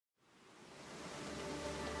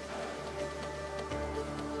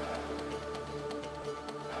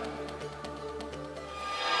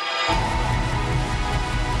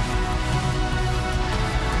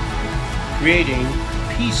creating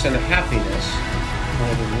peace and happiness for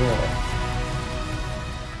the world.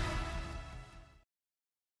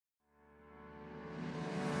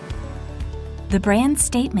 The brand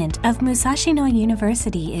statement of Musashino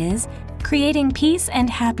University is creating peace and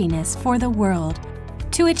happiness for the world.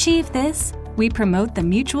 To achieve this, we promote the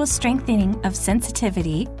mutual strengthening of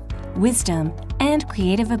sensitivity, wisdom, and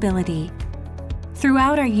creative ability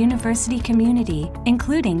throughout our university community,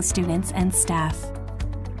 including students and staff.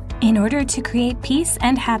 In order to create peace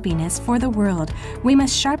and happiness for the world, we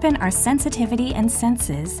must sharpen our sensitivity and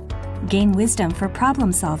senses, gain wisdom for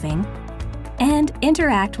problem solving, and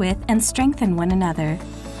interact with and strengthen one another.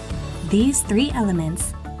 These three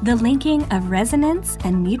elements, the linking of resonance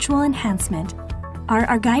and mutual enhancement, are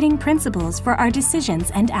our guiding principles for our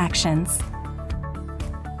decisions and actions.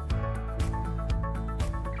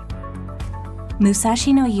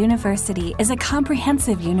 Musashino University is a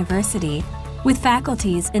comprehensive university with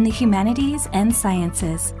faculties in the humanities and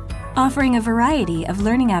sciences, offering a variety of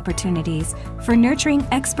learning opportunities for nurturing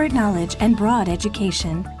expert knowledge and broad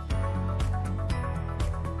education.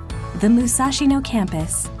 The Musashino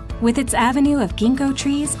campus, with its avenue of ginkgo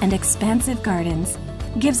trees and expansive gardens,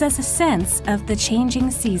 gives us a sense of the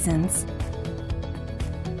changing seasons.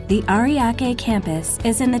 The Ariake campus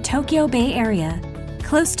is in the Tokyo Bay Area,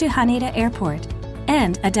 close to Haneda Airport,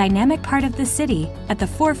 and a dynamic part of the city at the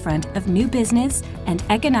forefront of new business and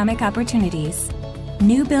economic opportunities.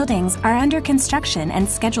 New buildings are under construction and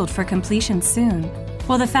scheduled for completion soon,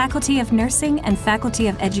 while the Faculty of Nursing and Faculty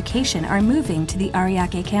of Education are moving to the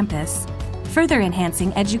Ariake campus, further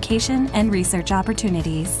enhancing education and research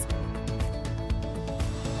opportunities.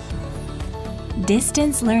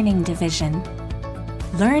 Distance Learning Division.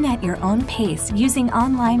 Learn at your own pace using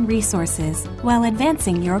online resources while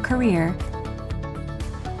advancing your career.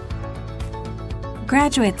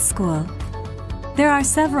 Graduate School. There are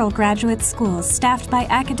several graduate schools staffed by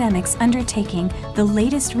academics undertaking the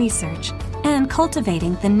latest research and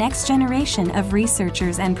cultivating the next generation of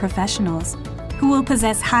researchers and professionals who will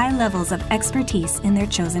possess high levels of expertise in their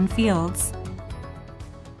chosen fields.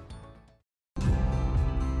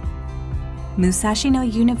 Musashino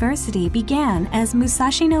University began as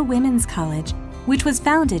Musashino Women's College, which was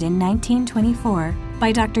founded in 1924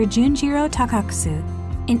 by Dr. Junjiro Takaksu,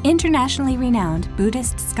 an internationally renowned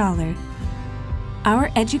Buddhist scholar.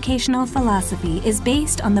 Our educational philosophy is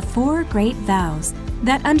based on the four great vows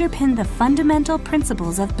that underpin the fundamental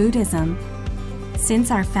principles of Buddhism.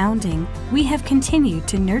 Since our founding, we have continued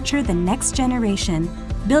to nurture the next generation,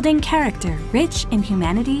 building character rich in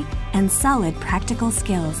humanity and solid practical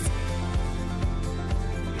skills.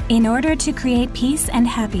 In order to create peace and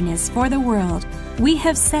happiness for the world, we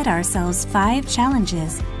have set ourselves 5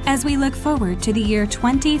 challenges as we look forward to the year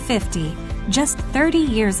 2050, just 30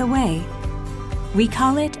 years away. We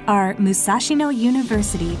call it our Musashino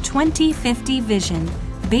University 2050 vision,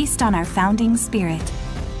 based on our founding spirit.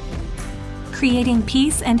 Creating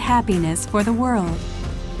peace and happiness for the world.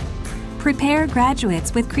 Prepare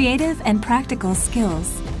graduates with creative and practical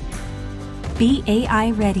skills. Be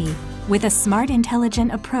AI ready, with a smart,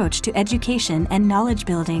 intelligent approach to education and knowledge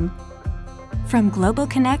building. From global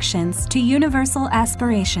connections to universal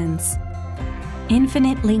aspirations.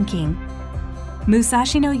 Infinite linking.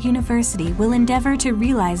 Musashino University will endeavor to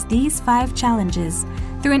realize these 5 challenges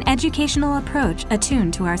through an educational approach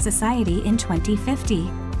attuned to our society in 2050.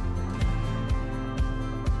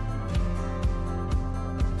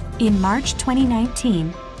 In March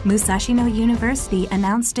 2019, Musashino University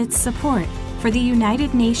announced its support for the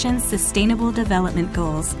United Nations Sustainable Development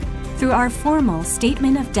Goals through our formal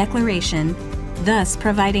Statement of Declaration, thus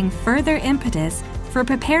providing further impetus for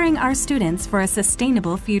preparing our students for a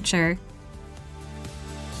sustainable future.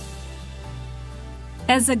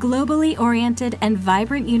 As a globally oriented and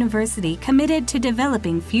vibrant university committed to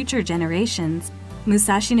developing future generations,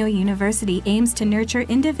 Musashino University aims to nurture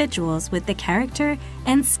individuals with the character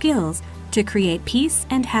and skills to create peace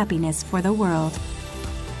and happiness for the world.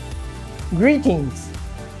 Greetings!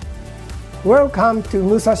 Welcome to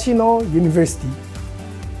Musashino University.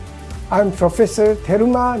 I'm Professor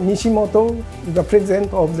Teruma Nishimoto, the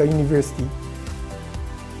president of the university.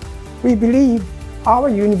 We believe our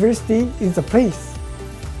university is a place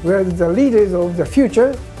where the leaders of the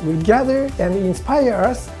future will gather and inspire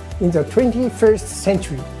us in the 21st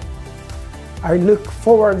century. I look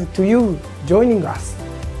forward to you joining us.